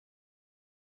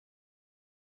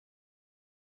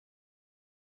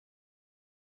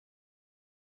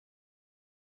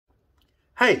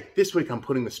Hey, this week I'm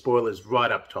putting the spoilers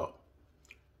right up top.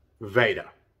 Vader.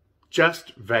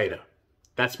 Just Vader.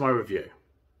 That's my review.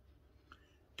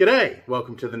 G'day,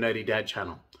 welcome to the Nerdy Dad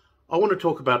channel. I want to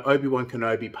talk about Obi-Wan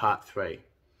Kenobi Part 3.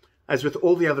 As with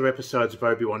all the other episodes of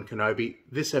Obi-Wan Kenobi,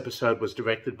 this episode was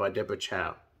directed by Deborah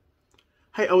Chow.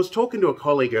 Hey, I was talking to a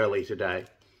colleague earlier today,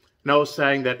 and I was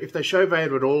saying that if they show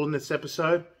Vader at all in this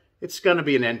episode, it's going to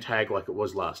be an end tag like it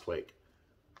was last week.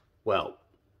 Well,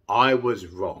 I was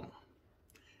wrong.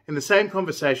 In the same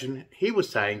conversation, he was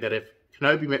saying that if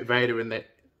Kenobi met Vader in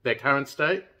their current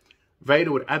state,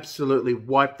 Vader would absolutely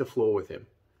wipe the floor with him.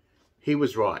 He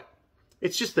was right.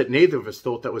 It's just that neither of us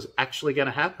thought that was actually going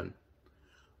to happen.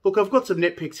 Look, I've got some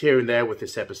nitpicks here and there with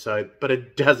this episode, but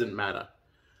it doesn't matter.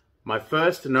 My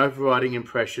first and overriding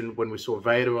impression when we saw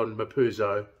Vader on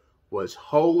Mapuzo was,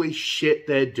 holy shit,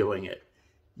 they're doing it.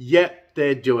 Yep,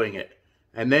 they're doing it.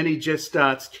 And then he just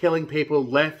starts killing people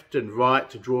left and right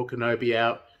to draw Kenobi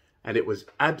out, and it was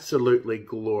absolutely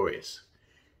glorious.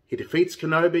 He defeats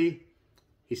Kenobi,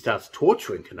 he starts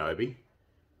torturing Kenobi.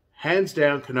 Hands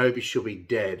down, Kenobi should be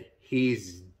dead.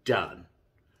 He's done.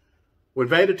 When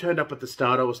Vader turned up at the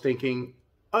start, I was thinking,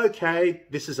 okay,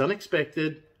 this is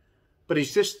unexpected, but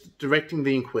he's just directing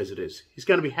the Inquisitors. He's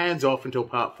going to be hands off until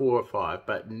part 4 or 5,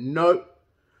 but nope.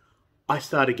 I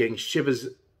started getting shivers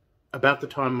about the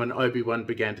time when Obi-Wan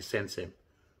began to sense him.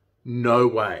 No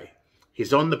way.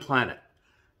 He's on the planet.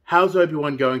 How's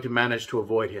Obi-Wan going to manage to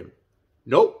avoid him?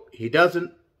 Nope, he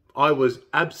doesn't. I was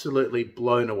absolutely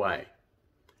blown away.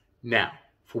 Now,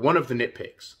 for one of the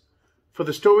nitpicks. For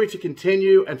the story to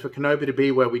continue and for Kenobi to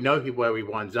be where we know where he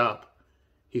winds up,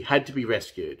 he had to be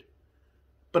rescued.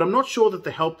 But I'm not sure that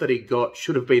the help that he got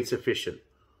should have been sufficient.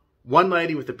 One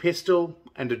lady with a pistol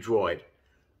and a droid.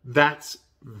 That's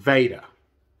Vader.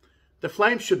 The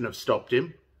flames shouldn't have stopped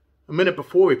him. A minute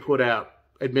before he put out,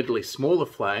 admittedly smaller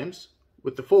flames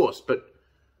with the Force. But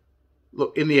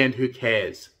look, in the end, who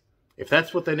cares? If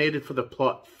that's what they needed for the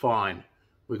plot, fine.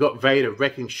 We got Vader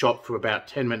wrecking shop for about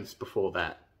 10 minutes before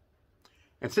that.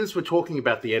 And since we're talking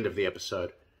about the end of the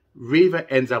episode,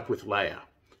 Reva ends up with Leia.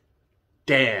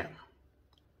 Damn.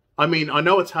 I mean, I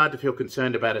know it's hard to feel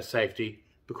concerned about her safety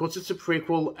because it's a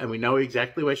prequel and we know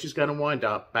exactly where she's going to wind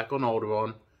up, back on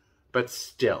Alderaan, but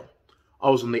still, I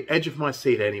was on the edge of my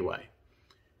seat anyway.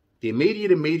 The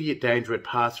immediate danger had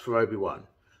passed for Obi-Wan,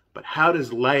 but how does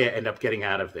Leia end up getting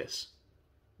out of this?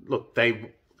 Look,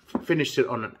 they finished it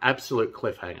on an absolute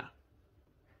cliffhanger.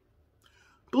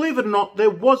 Believe it or not, there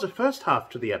was a first half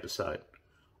to the episode.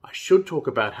 I should talk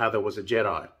about how there was a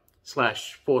Jedi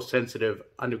 / Force-sensitive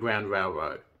underground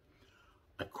railroad.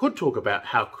 I could talk about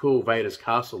how cool Vader's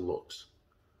castle looks.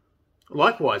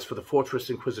 Likewise for the Fortress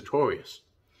Inquisitorius,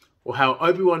 or how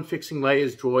Obi-Wan fixing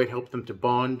Leia's droid helped them to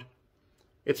bond.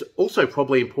 It's also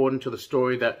probably important to the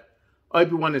story that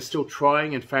Obi-Wan is still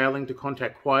trying and failing to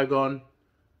contact Qui-Gon.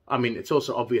 I mean, it's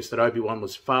also obvious that Obi-Wan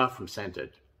was far from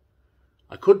centered.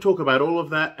 I could talk about all of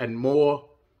that and more,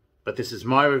 but this is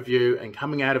my review, and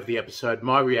coming out of the episode,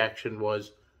 my reaction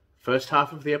was, first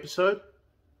half of the episode?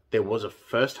 There was a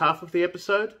first half of the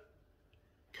episode?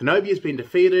 Kenobi has been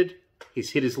defeated,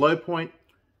 he's hit his low point.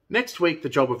 Next week, the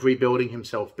job of rebuilding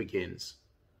himself begins.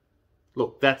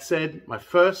 Look, that said, my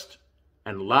first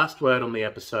and last word on the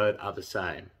episode are the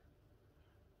same.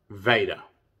 Vader.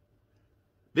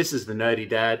 This is the Nerdy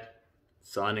Dad,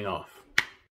 signing off.